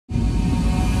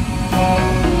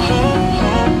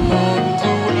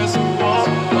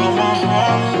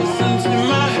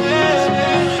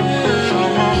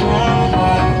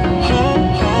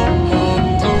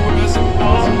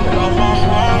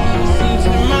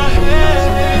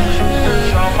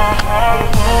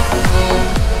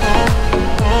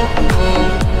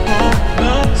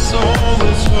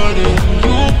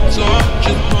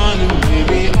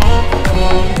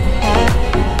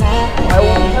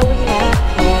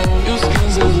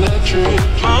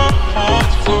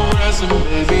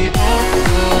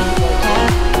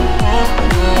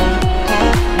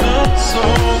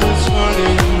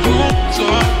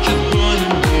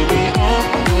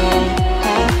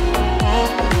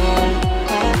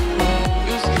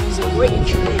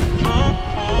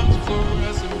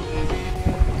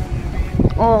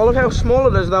Oh, look how small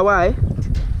it is though, eh?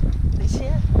 This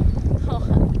here? Oh.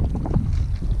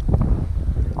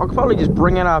 I could probably just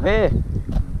bring it up here.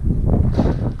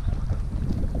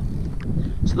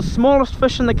 It's the smallest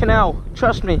fish in the canal,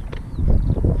 trust me.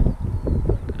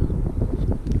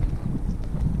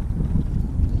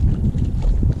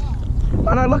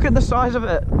 I know, look at the size of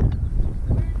it.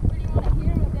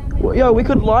 Well, yeah, we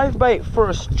could live bait for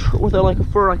a trout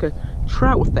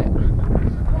with that.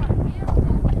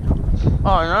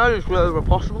 Oh no, just wherever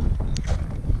possible.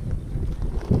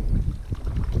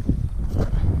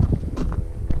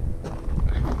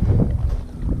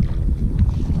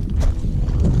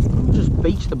 Just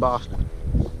beach the bastard.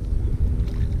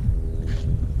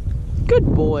 Good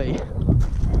boy.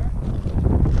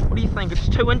 What do you think? It's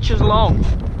 2 inches long.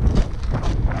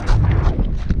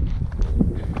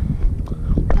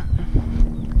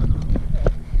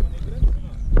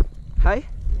 Hey?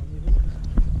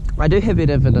 I do have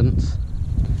evidence.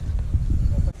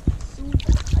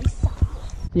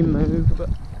 You move a bit.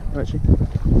 Actually.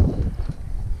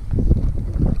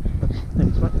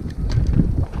 Thanks, mate.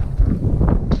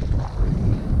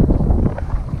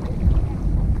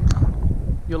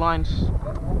 Your lines.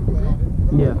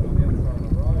 Yeah.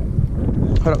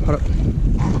 Hold up, hold up.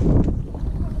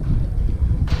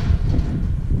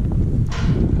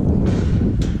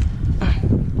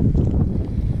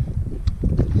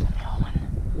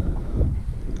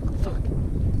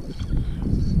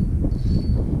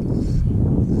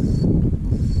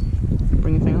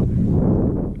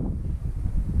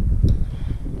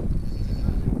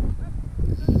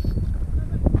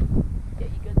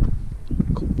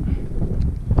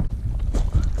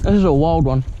 This is a wild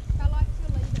one. How light's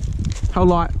your leader? How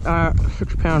light?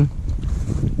 6 pound.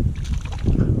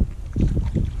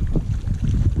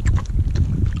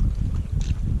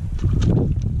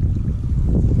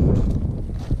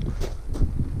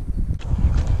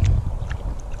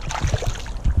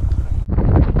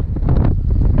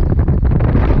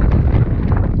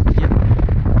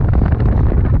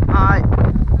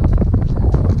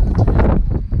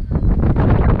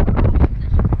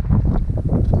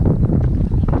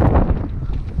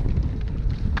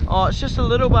 Oh, it's just a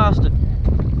little bastard.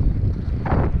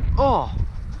 Oh.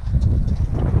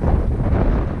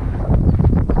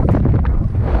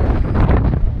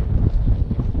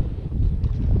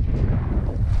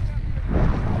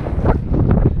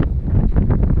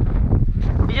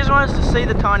 He just wants to see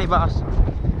the tiny bastard.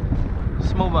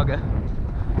 Small bugger.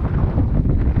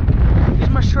 Here's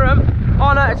my shrimp.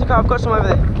 Oh no, it's okay, I've got some over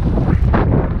there.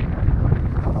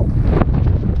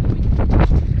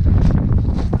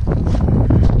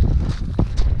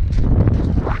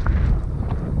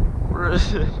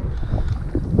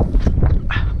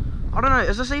 I don't know,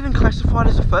 is this even classified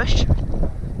as a fish?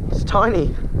 It's tiny.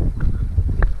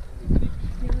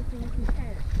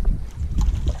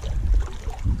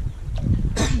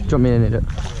 Do you want me to knit it?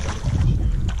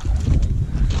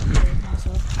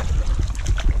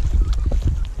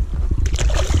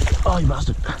 Oh, you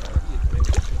bastard.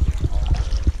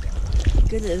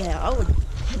 Good at that, I would.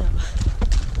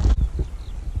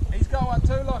 He's got one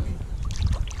too, Lockie.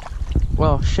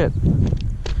 Well, shit.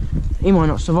 He might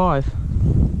not survive.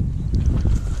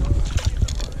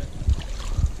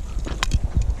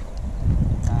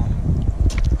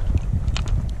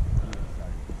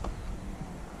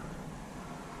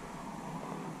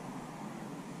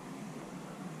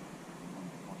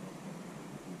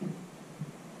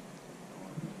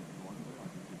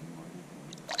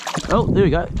 Oh, there we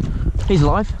go. He's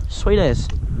alive. Sweet as.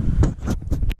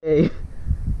 Hey.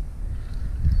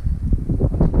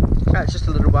 That's just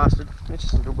a little bastard. It's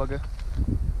just a little bugger.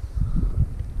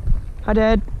 Hi,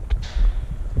 Dad.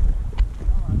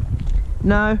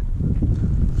 No. Do you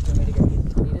want me to go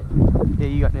get it? Yeah,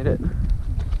 you got it.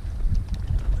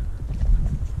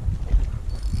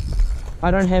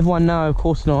 I don't have one, no, of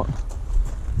course not.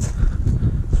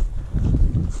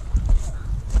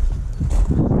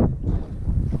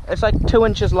 It's like 2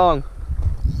 inches long.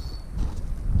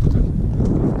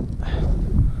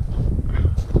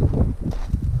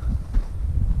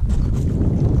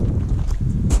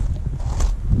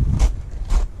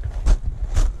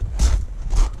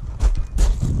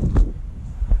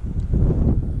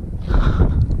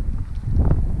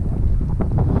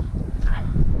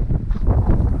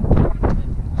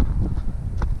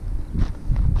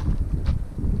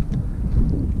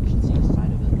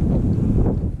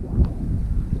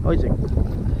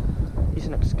 He's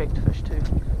an escaped fish too.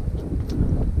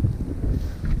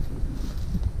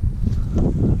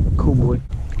 Cool boy.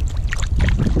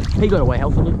 He got away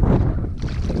healthily.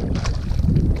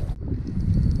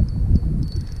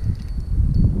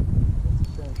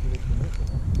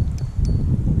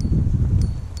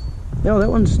 Yeah, that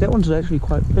one's actually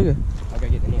quite bigger. I'll go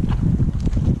get the net.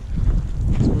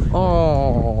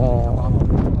 Oh.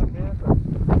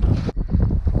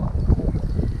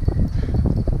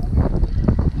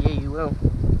 Yeah, you will.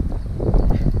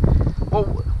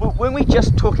 Well, weren't we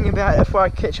just talking about if I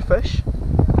catch a fish?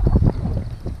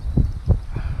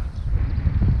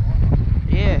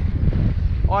 Yeah.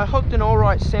 I hooked an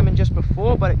alright salmon just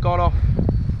before, but it got off.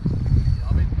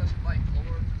 I've been fishing late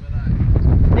forwards,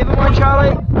 but Never mind,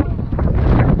 Charlie.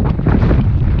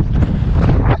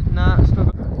 Nah, it's still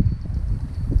good.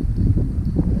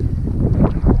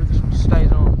 This one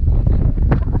stays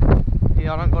on.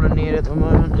 Yeah, I don't got a net at the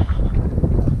moment.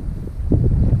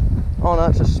 Oh no,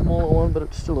 it's a smaller one, but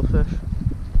it's still a fish.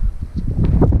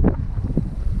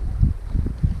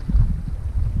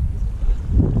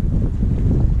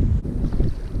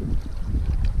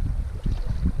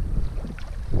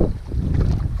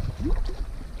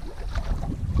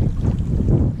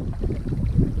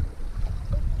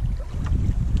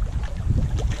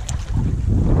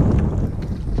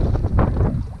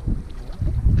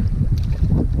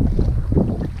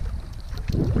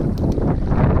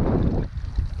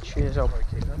 Cheers, I'll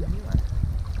keep them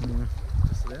anyway.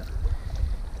 Just that.